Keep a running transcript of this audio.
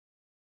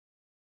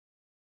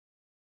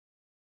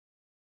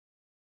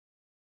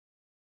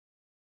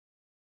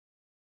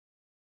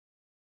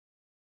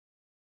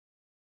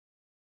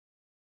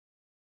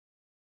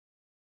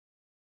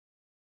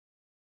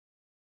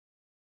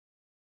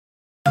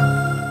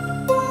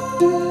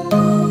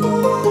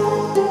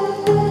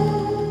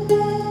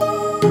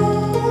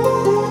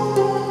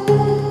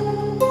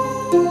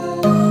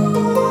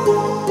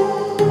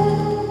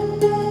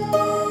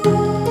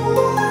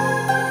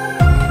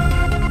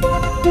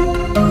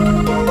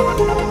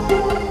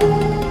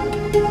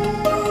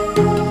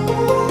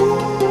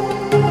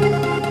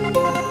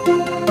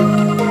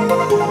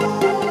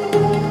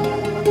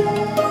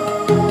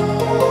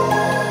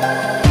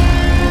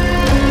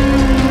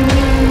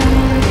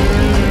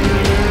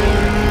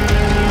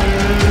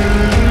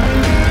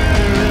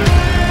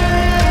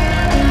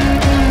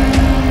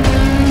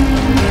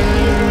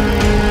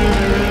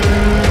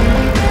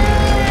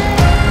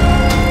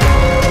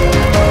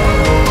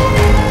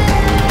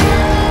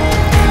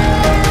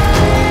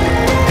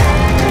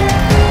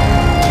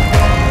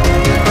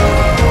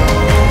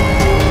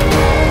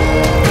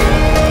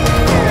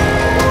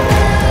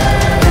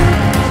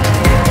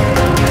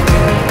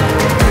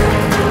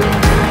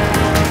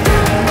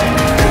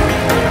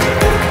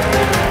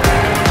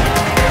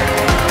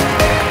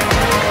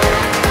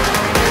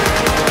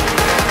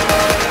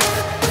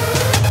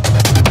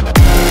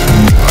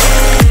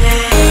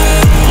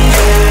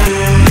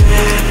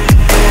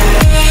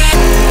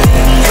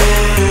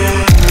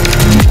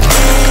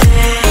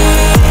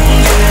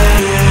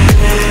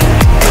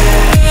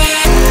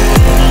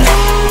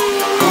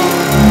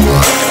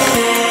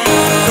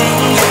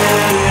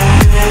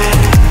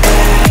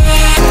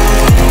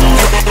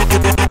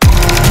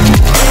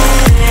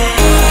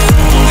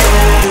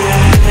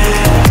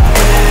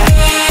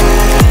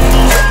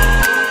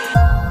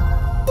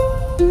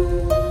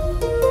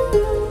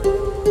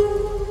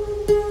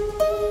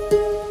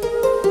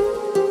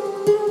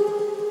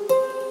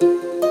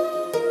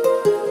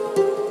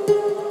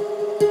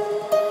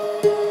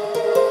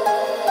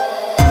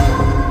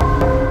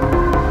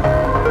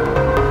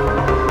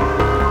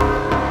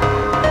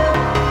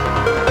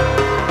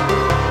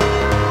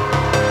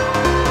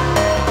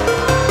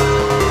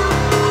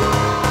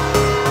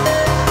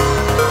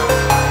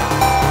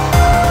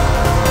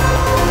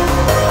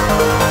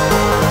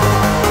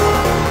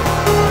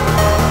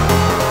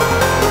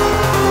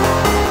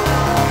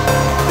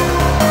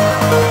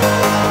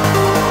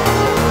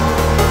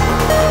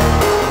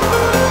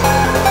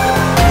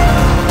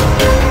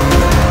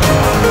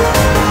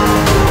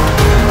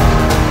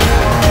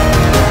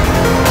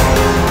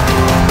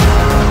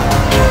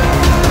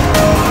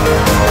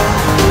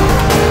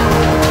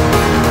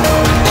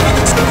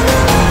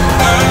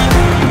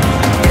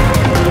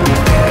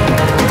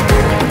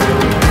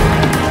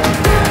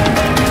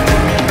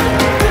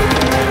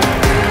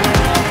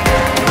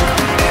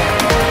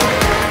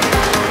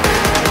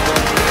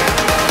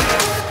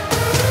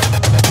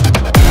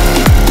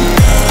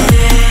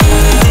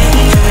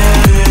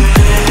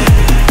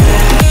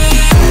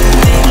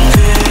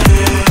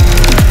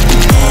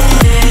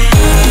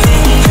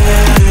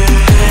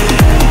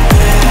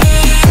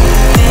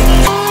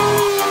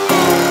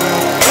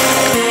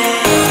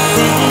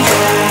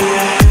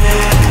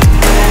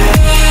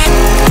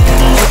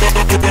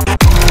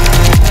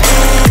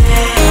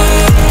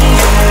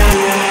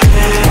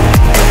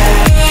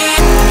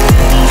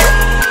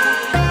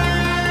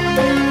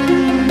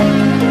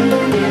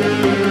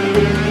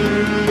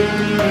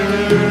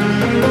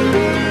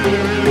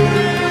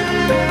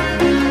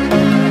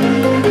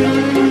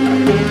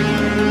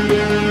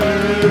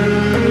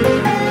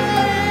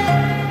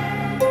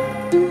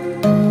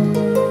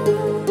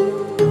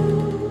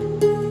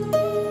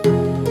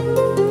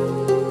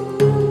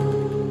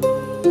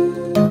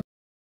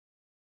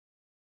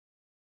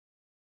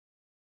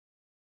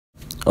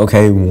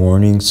Okay,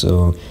 warning.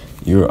 So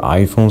your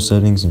iPhone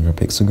settings and your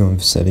Pixel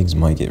settings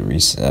might get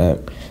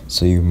reset.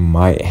 So you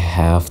might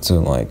have to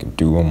like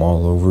do them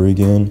all over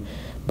again,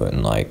 but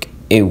like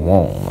it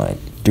won't like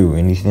do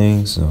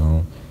anything.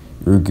 So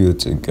you're good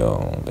to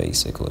go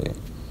basically.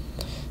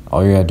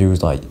 All you gotta do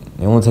is like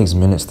it only takes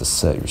minutes to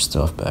set your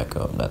stuff back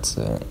up. That's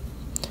it.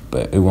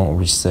 But it won't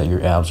reset your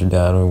apps or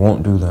data. It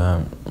won't do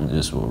that. It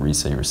just will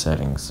reset your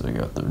settings. So you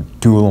have to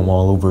do them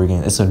all over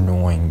again. It's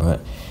annoying,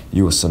 but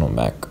you will set them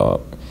back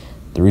up.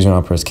 The reason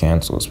I press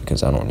cancel is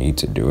because I don't need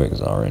to do it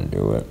because I already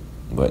do it.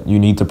 But you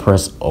need to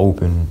press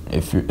open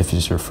if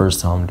it's your first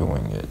time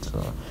doing it.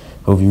 So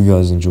hope you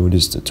guys enjoyed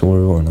this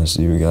tutorial, and I'll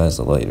see you guys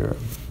later.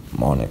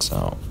 Monix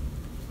out.